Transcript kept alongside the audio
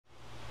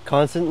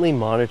Constantly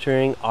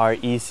monitoring our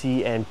EC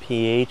and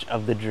pH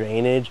of the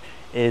drainage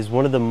is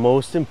one of the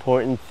most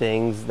important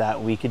things that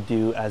we could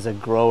do as a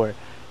grower.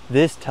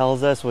 This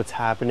tells us what's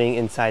happening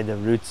inside the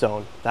root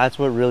zone. That's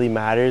what really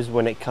matters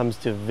when it comes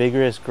to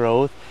vigorous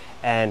growth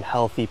and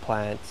healthy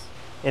plants.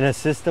 In a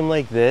system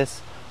like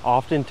this,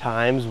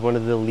 oftentimes one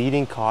of the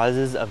leading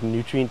causes of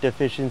nutrient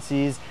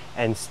deficiencies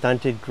and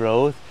stunted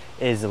growth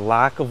is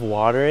lack of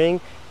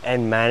watering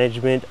and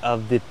management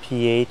of the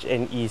pH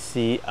and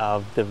EC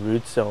of the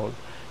root zone.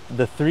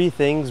 The three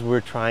things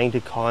we're trying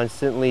to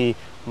constantly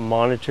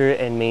monitor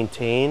and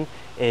maintain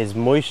is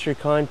moisture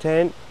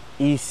content,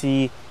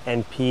 EC,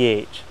 and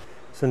pH.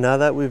 So now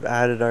that we've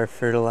added our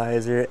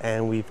fertilizer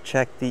and we've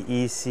checked the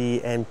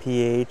EC and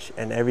pH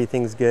and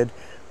everything's good,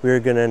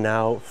 we're gonna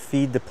now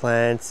feed the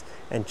plants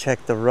and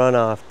check the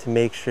runoff to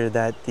make sure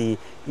that the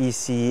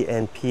EC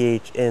and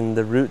pH in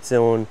the root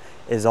zone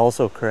is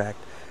also correct.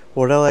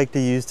 What I like to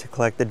use to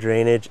collect the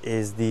drainage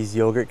is these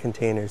yogurt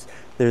containers.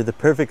 They're the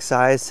perfect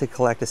size to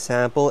collect a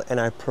sample and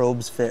our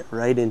probes fit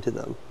right into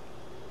them.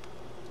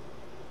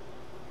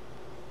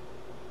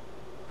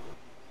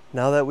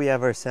 Now that we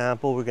have our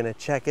sample, we're going to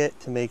check it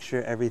to make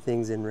sure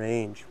everything's in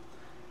range.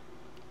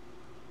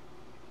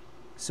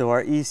 So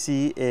our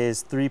EC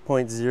is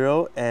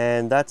 3.0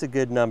 and that's a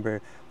good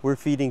number. We're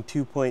feeding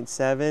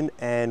 2.7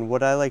 and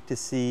what I like to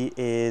see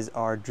is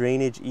our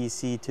drainage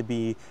EC to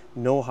be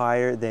no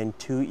higher than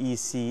 2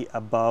 EC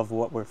above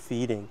what we're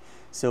feeding.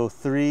 So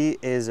 3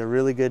 is a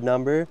really good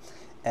number.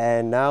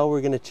 And now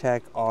we're going to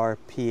check our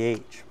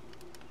pH.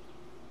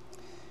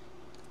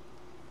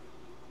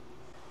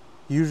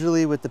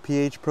 Usually with the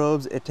pH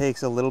probes, it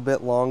takes a little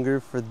bit longer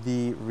for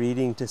the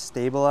reading to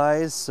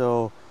stabilize.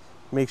 So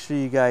make sure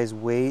you guys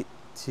wait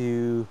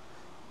to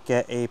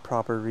get a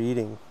proper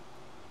reading.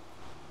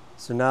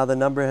 So now the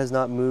number has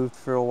not moved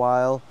for a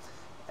while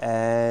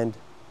and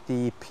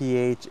the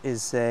pH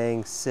is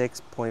saying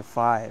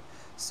 6.5.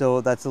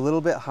 So that's a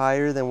little bit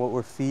higher than what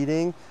we're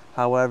feeding.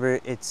 However,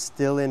 it's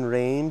still in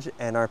range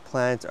and our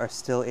plants are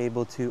still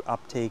able to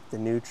uptake the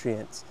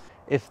nutrients.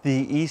 If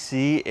the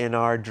EC in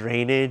our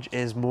drainage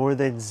is more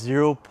than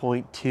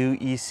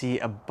 0.2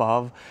 EC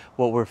above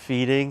what we're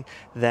feeding,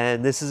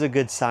 then this is a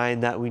good sign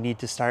that we need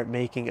to start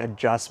making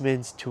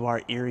adjustments to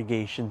our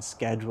irrigation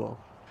schedule.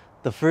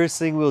 The first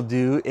thing we'll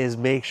do is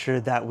make sure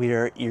that we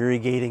are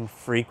irrigating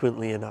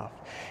frequently enough.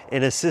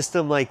 In a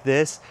system like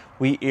this,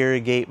 we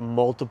irrigate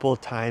multiple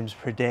times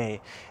per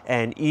day,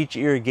 and each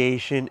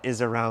irrigation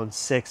is around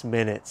 6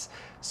 minutes.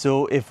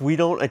 So if we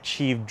don't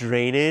achieve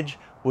drainage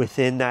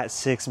within that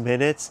 6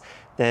 minutes,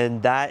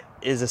 then that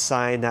is a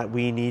sign that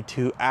we need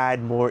to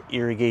add more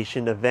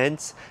irrigation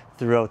events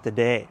throughout the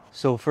day.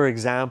 So for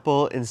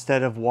example,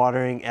 instead of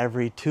watering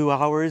every 2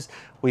 hours,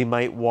 we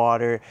might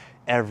water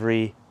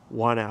every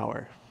 1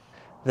 hour.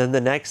 Then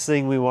the next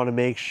thing we want to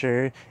make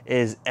sure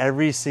is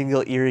every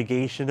single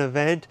irrigation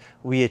event,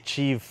 we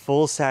achieve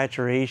full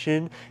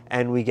saturation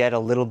and we get a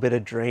little bit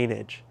of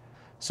drainage.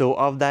 So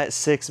of that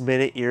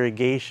 6-minute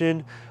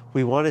irrigation,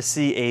 we want to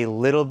see a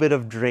little bit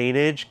of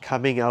drainage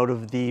coming out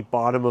of the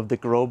bottom of the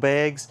grow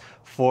bags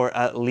for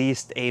at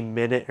least a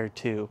minute or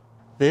two.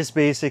 This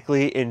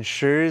basically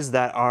ensures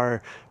that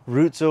our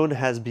root zone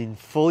has been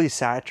fully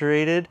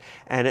saturated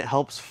and it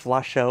helps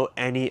flush out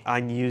any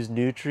unused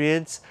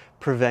nutrients,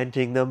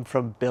 preventing them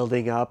from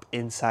building up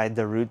inside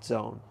the root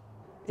zone.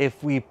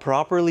 If we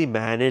properly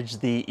manage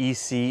the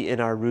EC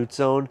in our root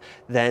zone,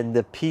 then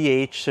the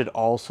pH should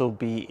also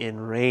be in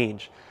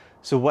range.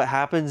 So what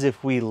happens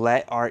if we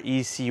let our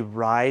EC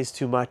rise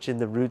too much in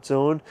the root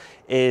zone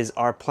is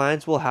our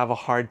plants will have a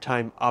hard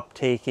time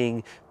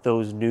uptaking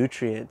those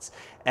nutrients.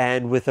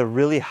 And with a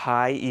really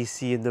high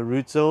EC in the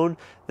root zone,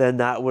 then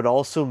that would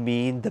also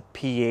mean the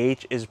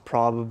pH is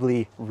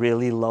probably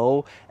really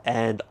low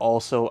and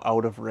also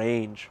out of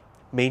range.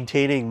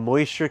 Maintaining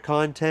moisture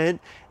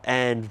content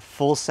and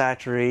full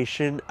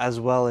saturation as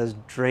well as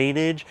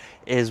drainage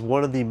is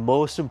one of the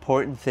most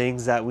important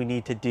things that we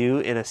need to do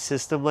in a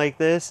system like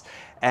this,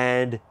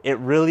 and it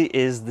really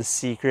is the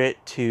secret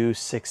to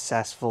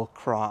successful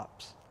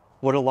crops.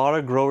 What a lot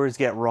of growers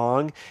get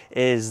wrong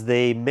is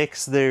they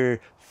mix their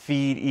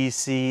feed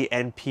EC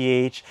and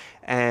pH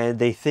and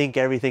they think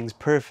everything's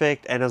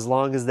perfect, and as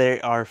long as they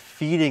are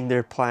feeding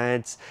their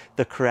plants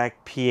the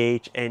correct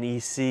pH and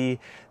EC,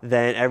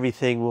 then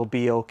everything will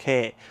be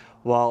okay.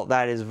 Well,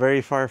 that is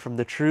very far from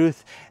the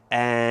truth,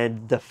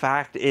 and the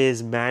fact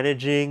is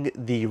managing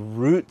the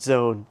root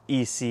zone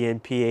EC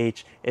and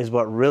pH is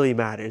what really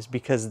matters,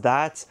 because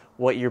that's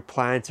what your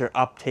plants are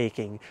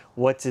uptaking,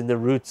 what's in the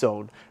root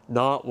zone,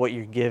 not what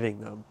you're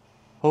giving them.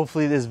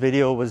 Hopefully this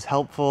video was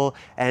helpful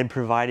and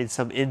provided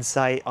some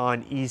insight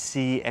on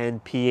EC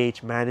and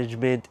pH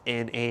management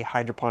in a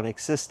hydroponic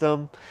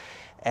system.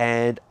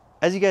 And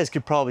As you guys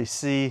could probably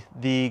see,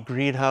 the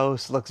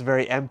greenhouse looks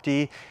very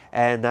empty,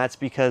 and that's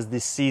because the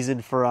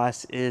season for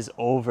us is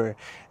over.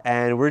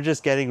 And we're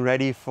just getting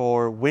ready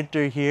for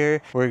winter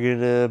here. We're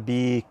gonna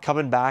be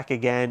coming back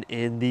again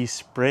in the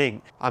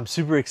spring. I'm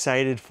super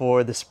excited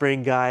for the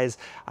spring, guys.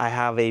 I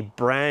have a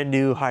brand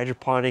new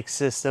hydroponic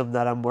system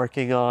that I'm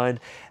working on,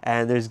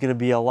 and there's gonna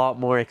be a lot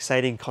more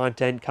exciting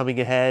content coming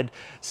ahead.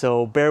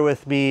 So bear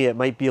with me, it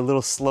might be a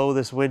little slow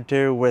this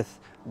winter with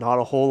not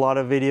a whole lot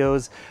of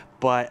videos,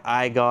 but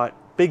I got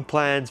big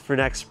plans for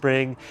next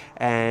spring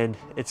and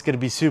it's gonna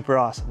be super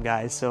awesome,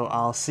 guys. So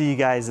I'll see you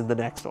guys in the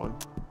next one.